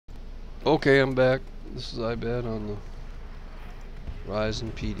Okay, I'm back. This is ibad on the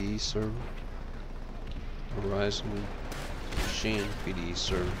Ryzen PD server. Or Ryzen Machine PD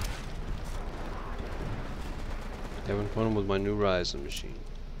server. Having fun with my new Ryzen machine.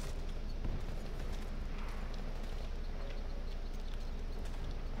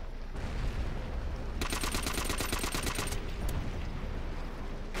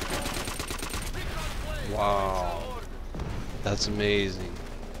 Wow. That's amazing.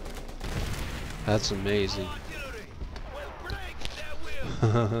 That's amazing.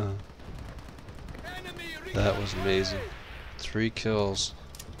 That was amazing. 3 kills.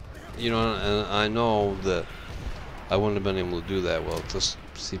 You know, and I know that I wouldn't have been able to do that well with this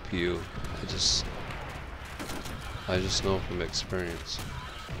CPU. I just know from experience.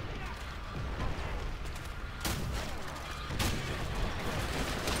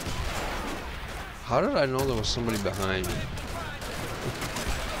 How did I know there was somebody behind me?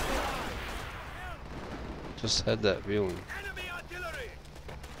 Just had that feeling.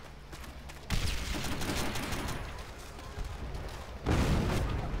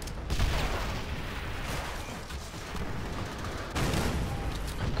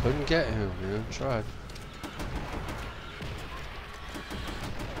 Couldn't get him, man. Tried.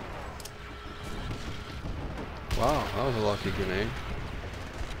 Wow, that was a lucky grenade.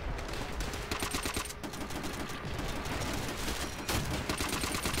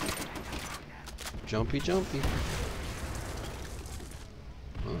 Jumpy, jumpy.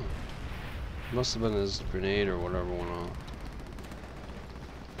 Oh. Must have been his grenade or whatever went off.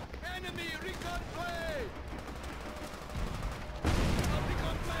 Enemy recon plane! A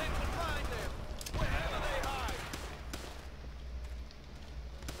recon plane will find them, wherever they hide.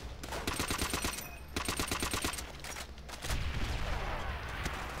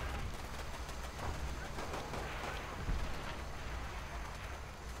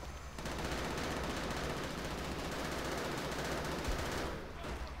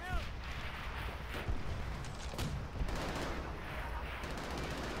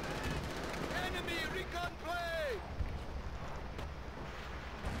 Enemy recon plane!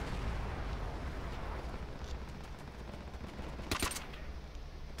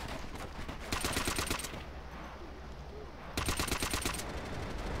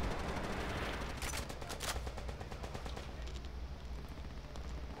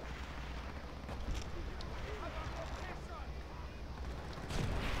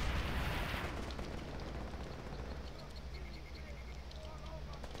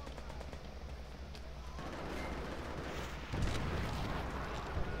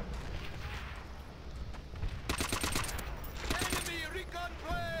 Enemy recon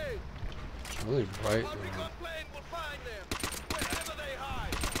plane! It's really bright. A recon plane will find them, wherever they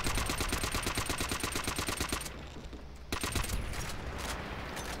hide.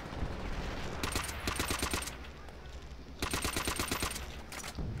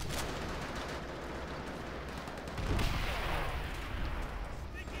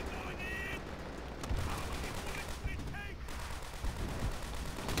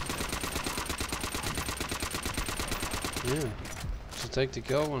 Yeah. Should take to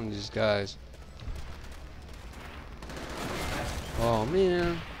kill one of these guys. Oh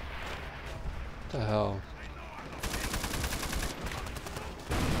man. What the hell?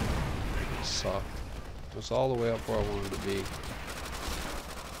 It sucked. It was all the way up where I wanted to be.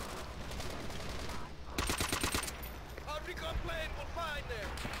 A recon plane will find them,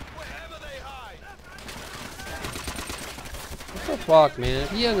 wherever they hide. What the fuck, man?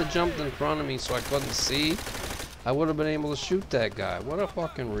 If he hadn't jumped in front of me so I couldn't see, I would have been able to shoot that guy. What a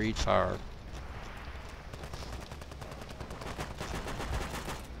fucking retard.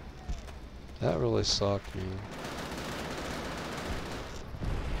 That really sucked, man.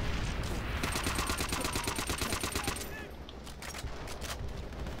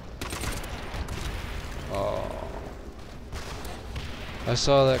 Oh. I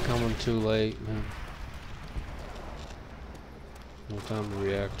saw that coming too late, man. No time to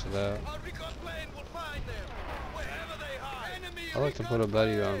react to that. A recon plane will find them, wherever they hide. Enemy I like to recon put a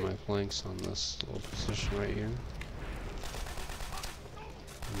buddy plane! on my flanks on this little position right here.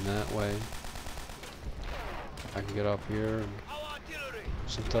 And that way, I can get up here, and Our artillery!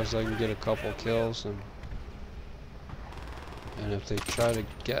 sometimes I can get a couple kills, and if they try to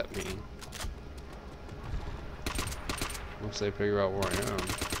get me, once they figure out where I am,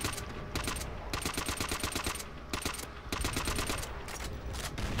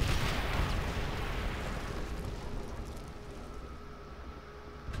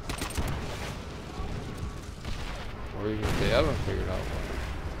 or even if they haven't figured out where I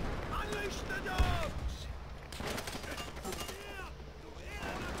am. Unleash the dogs!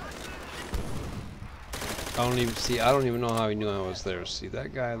 I don't even see. I don't even know how he knew I was there. See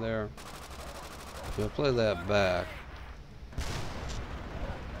that guy there? If I play that back.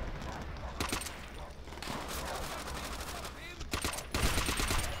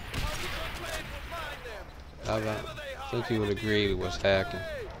 I think he would agree he was hacking.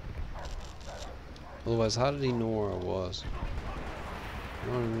 Otherwise, how did he know where I was?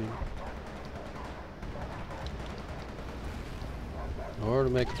 You know what I mean? In order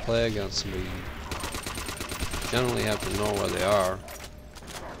to make a play against somebody, you generally have to know where they are.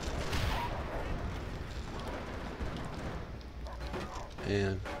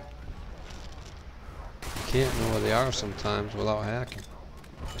 And you can't know where they are sometimes without hacking.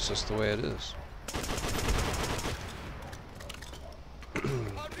 It's just the way it is.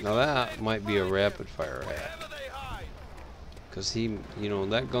 Now that might be a rapid fire hack. Because he, you know,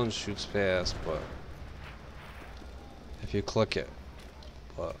 that gun shoots fast, but if you click it.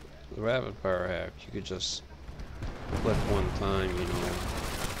 But the rapid fire hack, you could just click one time, you know.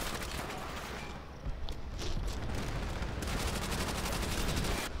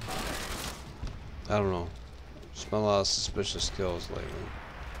 I don't know. There's been a lot of suspicious kills lately.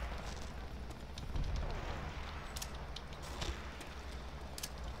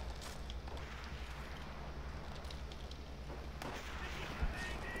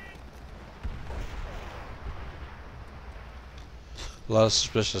 A lot of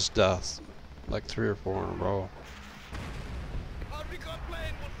suspicious deaths, like 3 or 4 in a row.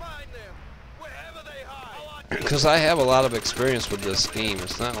 Because I have a lot of experience with this game.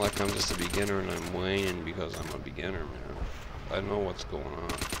 It's not like I'm just a beginner and I'm whining because I'm a beginner, man. I know what's going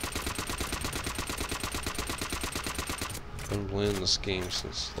on. I've been playing this game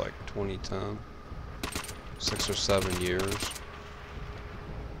since like 2010. 6 or 7 years.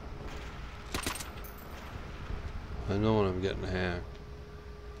 I know when I'm getting hacked.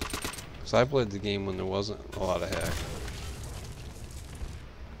 So I played the game when there wasn't a lot of hacking.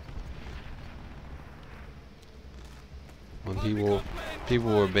 When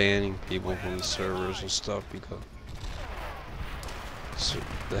people were banning people from the servers and stuff because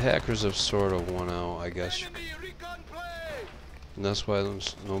the hackers have sort of won out, I guess. And that's why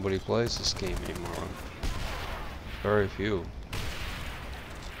nobody plays this game anymore. Very few.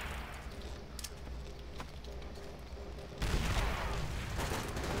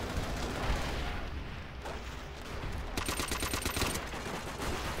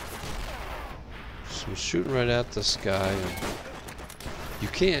 I'm shooting right at this guy, and you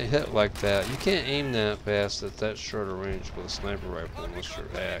can't hit like that. You can't aim that fast at that shorter range with a sniper rifle unless you're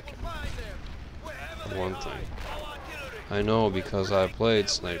hacking. For one thing. I know because I've played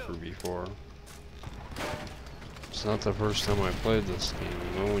sniper before. It's not the first time I played this game.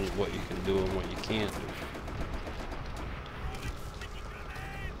 You know what you can do and what you can't do.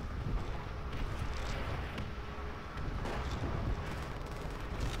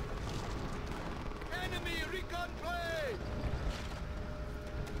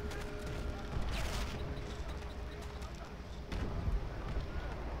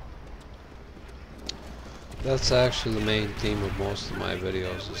 That's actually the main theme of most of my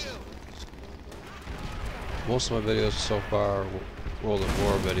videos. Most of my videos so far are World of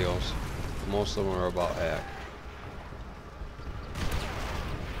War videos. Most of them are about hack.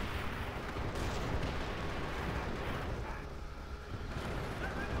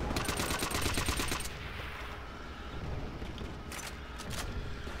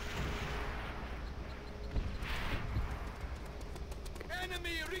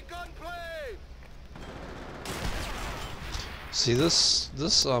 See, this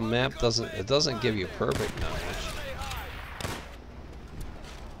map doesn't give you perfect knowledge.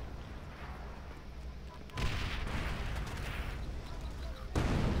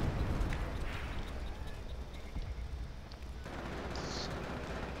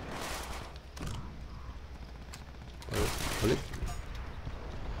 But it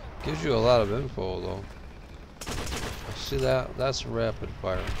gives you a lot of info, though. See that? That's rapid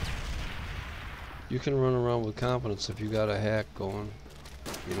fire. You can run around with confidence if you got a hack going,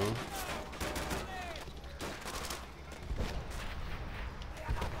 you know?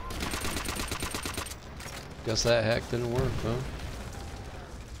 Guess that hack didn't work, huh?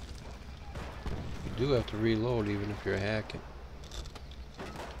 You do have to reload even if you're hacking.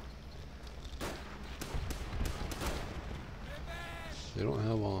 They don't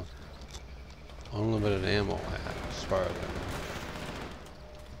have unlimited ammo as far as I know.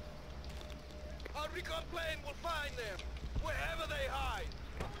 Recon plane will find them, wherever they hide.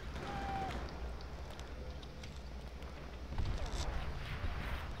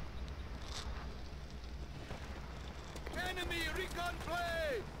 Enemy recon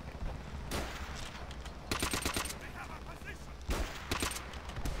plane!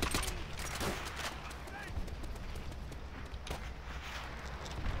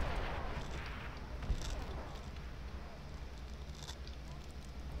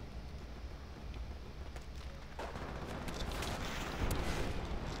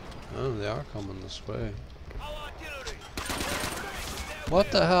 Oh, they are coming this way. Our artillery. What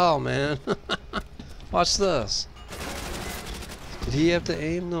the hell, man? Watch this. Did he have to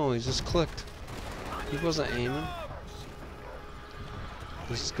aim? No, he just clicked. He wasn't aiming.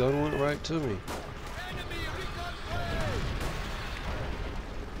 This gun went right to me. Enemy recon plane.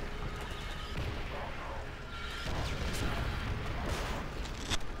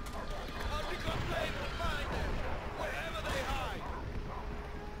 Our recon plane will find them wherever they hide.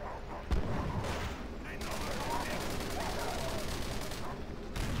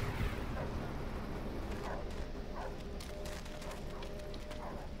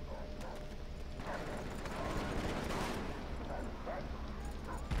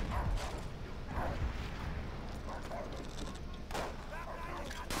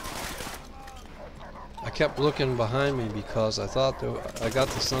 I kept looking behind me because I thought I got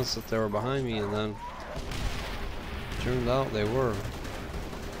the sense that they were behind me, and then turned out they were.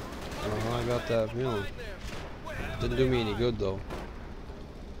 I don't know how I got that feeling. Didn't do me any good though.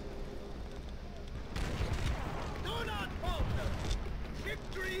 Do not falter.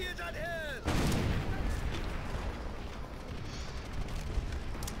 Victory is at hand.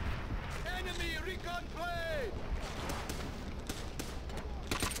 Enemy recon plane.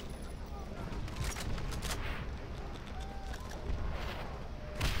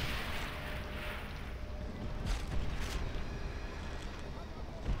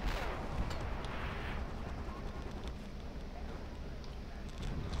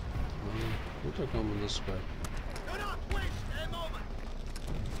 I think they're coming this way. Do not waste a moment.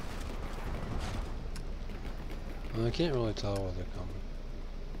 I can't really tell where they're coming.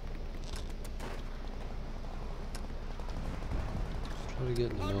 Try to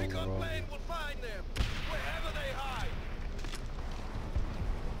get in the Our middle of the recon road. plane will find them wherever they hide.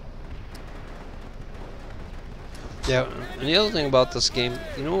 Yeah, and the other thing about this game,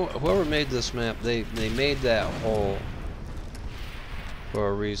 you know, whoever made this map, they made that hole for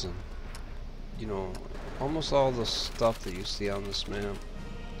a reason. You know, almost all the stuff that you see on this map,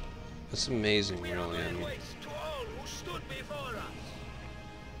 it's amazing, We are really. I mean, waste to all who stood before us.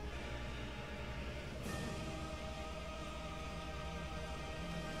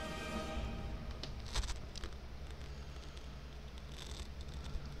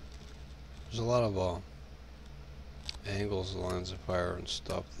 there's a lot of angles, lines of fire, and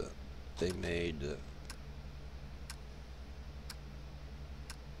stuff that they made.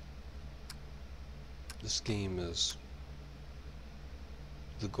 This game is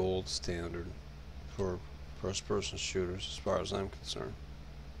the gold standard for first-person shooters, as far as I'm concerned.